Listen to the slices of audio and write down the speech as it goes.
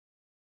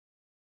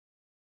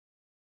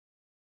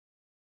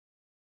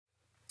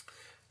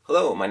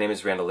Hello, my name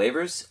is Randall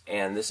Lavers,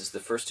 and this is the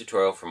first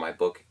tutorial for my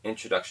book,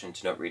 Introduction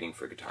to Note Reading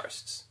for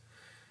Guitarists.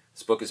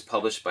 This book is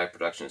published by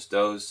Productions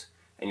Doze,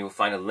 and you will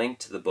find a link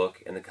to the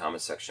book in the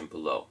comment section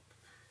below.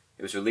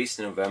 It was released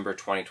in November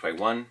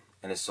 2021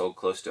 and has sold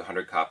close to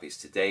 100 copies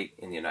to date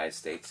in the United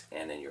States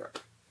and in Europe.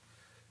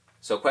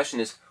 So the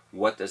question is,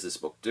 what does this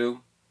book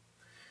do?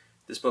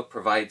 This book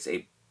provides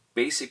a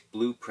basic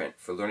blueprint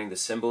for learning the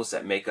symbols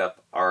that make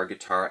up our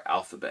guitar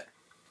alphabet.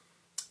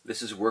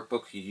 This is a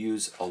workbook you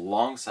use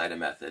alongside a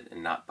method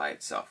and not by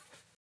itself.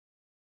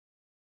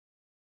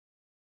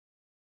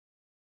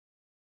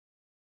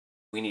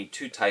 We need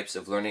two types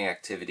of learning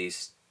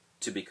activities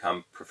to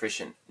become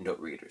proficient note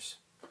readers.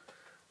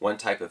 One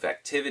type of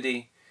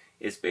activity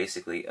is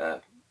basically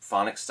a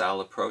phonic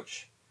style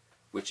approach,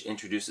 which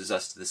introduces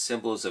us to the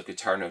symbols of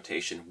guitar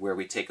notation, where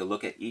we take a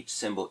look at each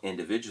symbol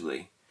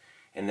individually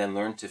and then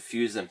learn to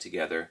fuse them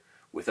together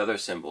with other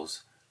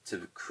symbols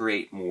to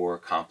create more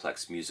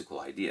complex musical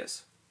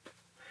ideas.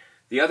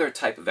 The other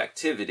type of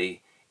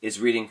activity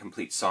is reading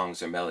complete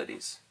songs or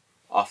melodies.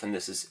 Often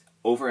this is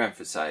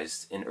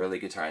overemphasized in early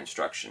guitar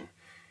instruction,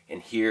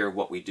 and here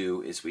what we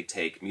do is we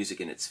take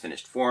music in its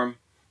finished form,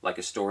 like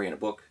a story in a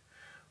book,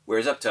 where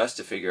it's up to us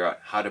to figure out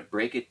how to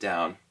break it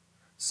down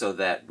so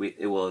that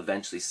it will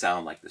eventually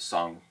sound like the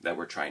song that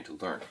we're trying to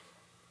learn.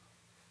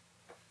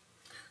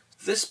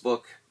 This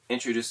book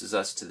introduces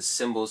us to the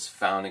symbols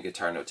found in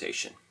guitar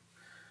notation.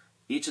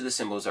 Each of the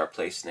symbols are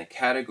placed in a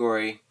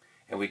category,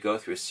 and we go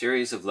through a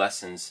series of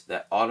lessons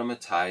that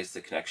automatize the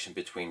connection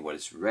between what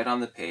is read on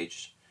the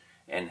page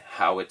and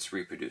how it's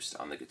reproduced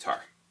on the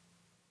guitar.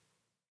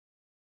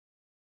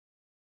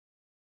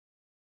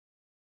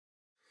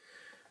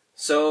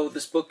 So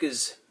this book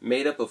is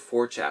made up of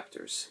 4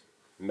 chapters: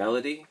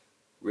 melody,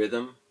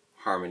 rhythm,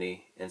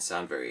 harmony, and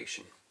sound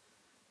variation.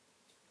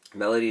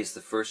 Melody is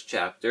the first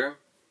chapter,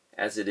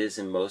 as it is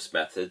in most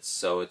methods,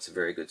 so it's a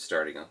very good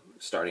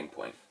starting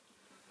point.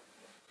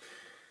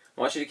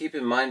 I want you to keep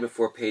in mind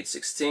before page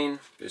 16,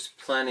 there's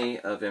plenty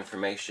of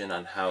information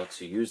on how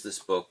to use this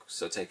book,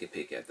 so take a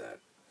peek at that.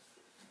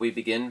 We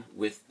begin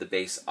with the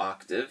bass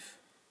octave.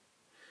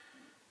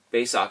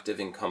 Bass octave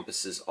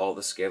encompasses all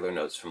the scalar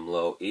notes from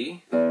low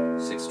E,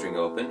 6th string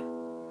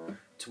open,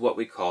 to what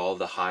we call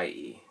the high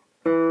E,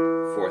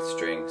 4th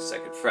string,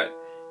 2nd fret.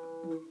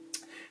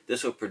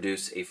 This will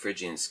produce a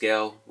Phrygian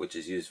scale, which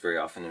is used very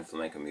often in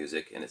flamenco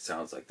music, and it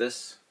sounds like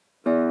this.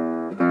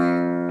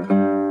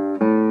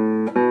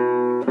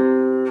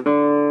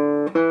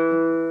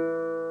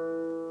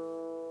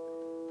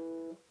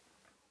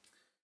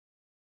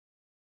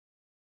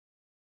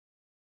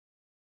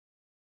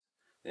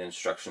 The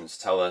instructions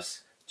tell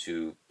us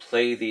to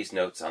play these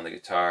notes on the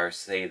guitar,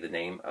 say the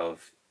name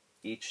of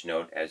each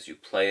note as you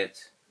play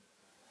it.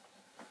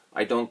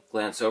 I don't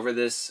glance over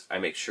this. I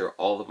make sure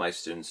all of my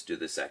students do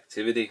this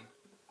activity.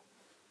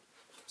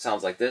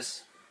 Sounds like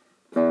this: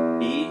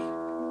 E,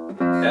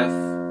 F,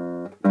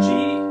 G,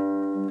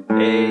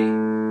 A,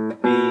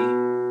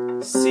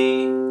 B,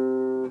 C,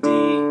 D,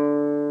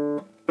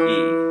 E,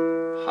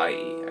 high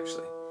E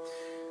actually.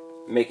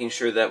 Making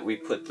sure that we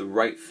put the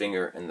right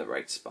finger in the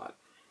right spot.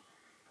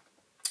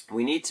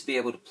 We need to be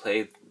able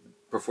to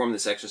perform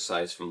this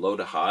exercise from low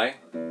to high,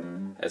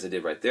 as I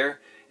did right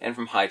there, and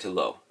from high to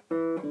low,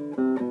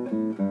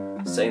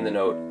 saying the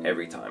note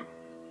every time.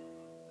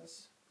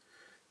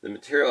 The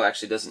material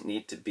actually doesn't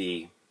need to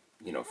be,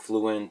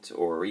 fluent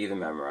or even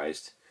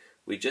memorized.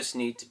 We just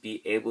need to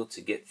be able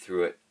to get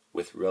through it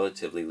with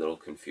relatively little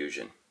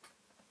confusion.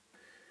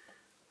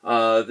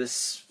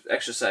 This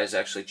exercise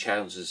actually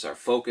challenges our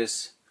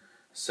focus,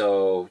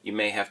 so you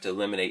may have to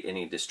eliminate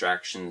any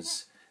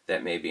distractions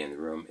that may be in the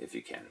room if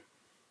you can.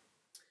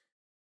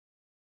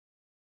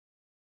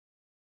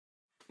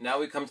 Now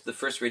we come to the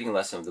first reading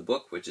lesson of the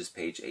book, which is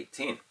page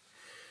 18.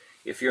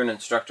 If you're an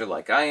instructor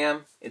like I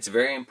am, it's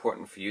very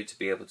important for you to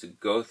be able to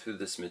go through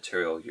this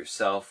material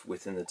yourself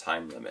within the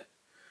time limit.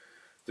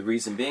 The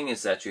reason being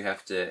is that you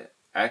have to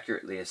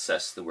accurately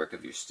assess the work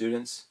of your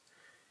students,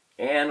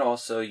 and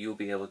also you'll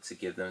be able to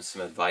give them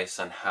some advice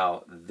on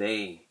how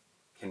they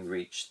can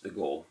reach the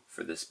goal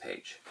for this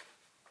page.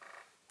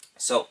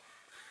 So,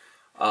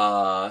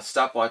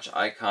 stopwatch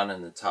icon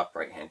in the top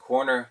right hand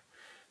corner.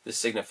 This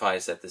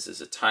signifies that this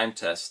is a time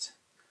test.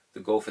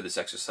 The goal for this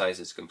exercise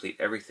is to complete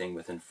everything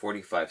within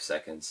 45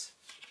 seconds,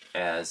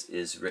 as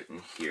is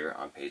written here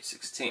on page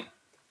 16.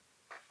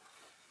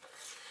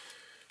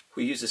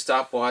 We use a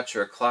stopwatch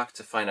or a clock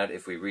to find out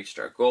if we reached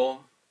our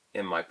goal.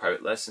 In my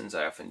private lessons,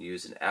 I often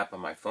use an app on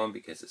my phone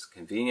because it's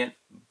convenient,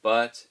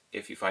 but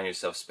if you find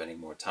yourself spending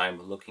more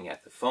time looking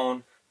at the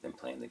phone than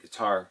playing the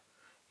guitar,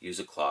 use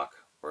a clock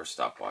or a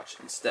stopwatch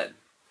instead.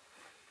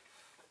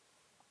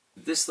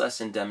 This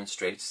lesson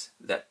demonstrates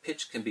that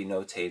pitch can be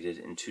notated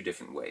in 2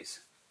 different ways: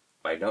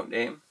 by note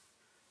name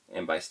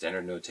and by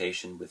standard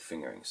notation with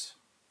fingerings.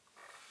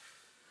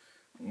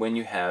 When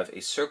you have a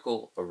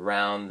circle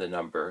around the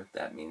number,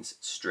 that means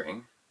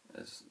string,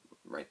 as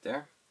right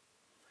there.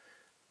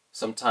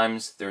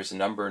 Sometimes there's a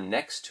number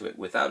next to it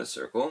without a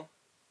circle,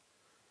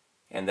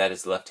 and that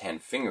is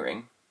left-hand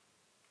fingering.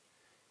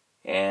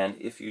 And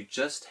if you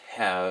just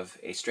have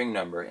a string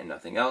number and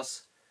nothing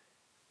else,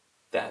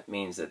 that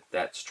means that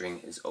that string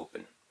is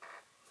open.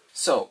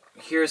 So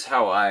here's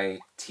how I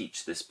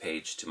teach this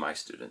page to my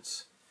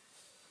students.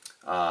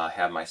 I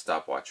have my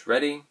stopwatch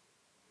ready.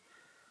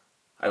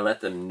 I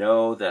let them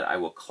know that I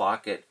will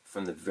clock it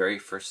from the very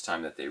first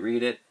time that they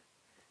read it,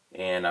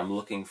 and I'm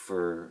looking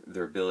for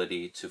their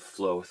ability to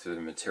flow through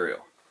the material.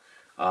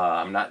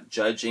 I'm not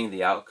judging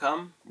the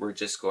outcome. We're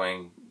just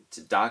going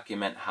to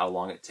document how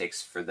long it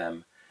takes for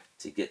them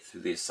to get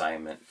through the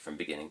assignment from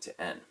beginning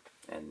to end,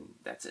 and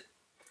that's it.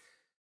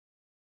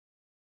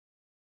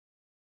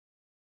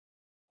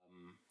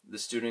 The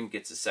student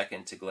gets a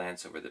second to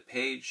glance over the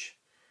page.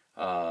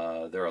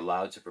 They're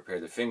allowed to prepare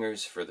their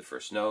fingers for the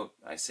first note.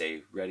 I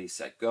say ready,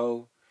 set,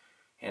 go,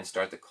 and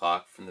start the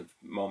clock from the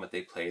moment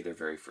they play their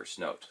very first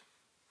note.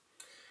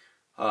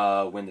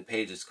 When the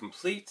page is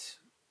complete,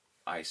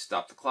 I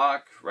stop the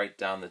clock, write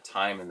down the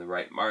time in the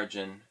right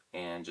margin,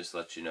 and just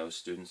let you know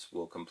students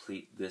will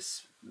complete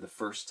this the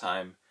first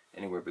time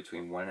anywhere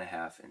between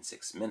 1.5 and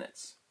 6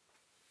 minutes.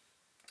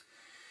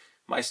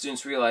 My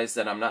students realize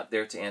that I'm not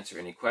there to answer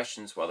any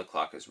questions while the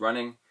clock is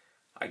running.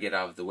 I get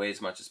out of the way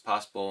as much as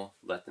possible,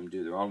 let them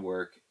do their own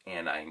work,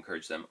 and I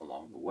encourage them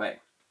along the way.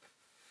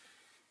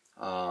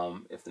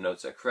 If the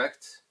notes are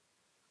correct,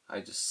 I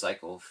just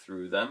cycle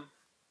through them.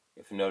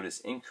 If a note is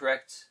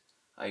incorrect,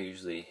 I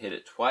usually hit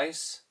it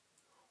twice,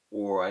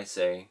 or I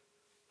say,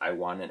 I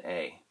want an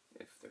A,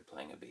 if they're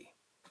playing a B.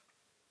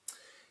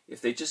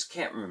 If they just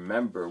can't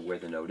remember where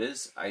the note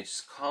is, I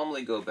just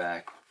calmly go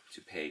back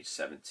to page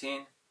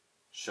 17,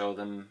 show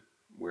them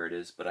where it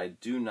is, but I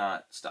do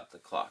not stop the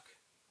clock.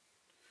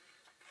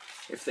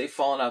 If they've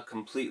fallen out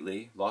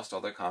completely, lost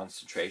all their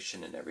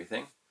concentration and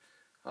everything,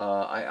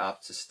 I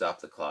opt to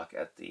stop the clock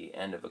at the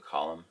end of a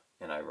column,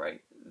 and I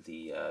write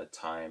the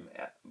time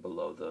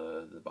below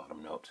the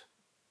bottom note.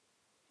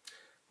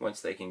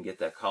 Once they can get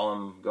that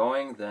column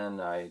going, then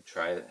I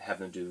try to have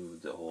them do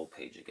the whole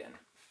page again.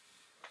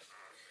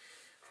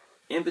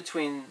 In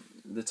between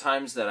the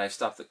times that I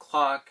stop the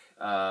clock,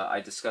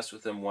 I discuss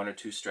with them 1 or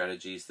 2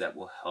 strategies that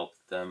will help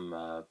them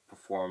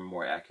perform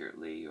more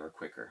accurately or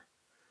quicker.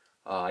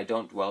 I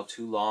don't dwell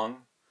too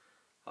long.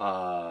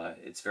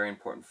 It's very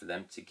important for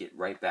them to get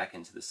right back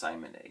into the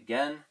assignment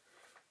again,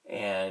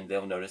 and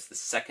they'll notice the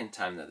second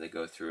time that they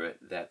go through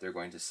it that they're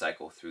going to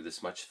cycle through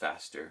this much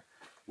faster,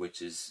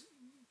 which is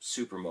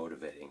super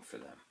motivating for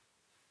them.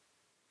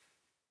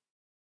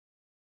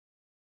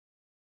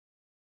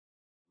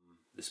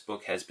 This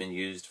book has been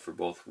used for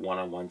both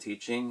one-on-one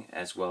teaching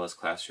as well as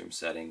classroom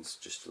settings,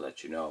 just to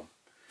let you know.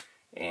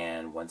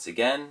 And once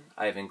again,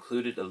 I've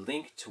included a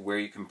link to where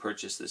you can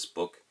purchase this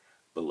book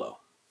below.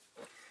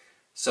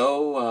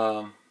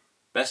 So,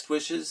 best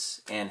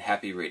wishes and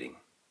happy reading.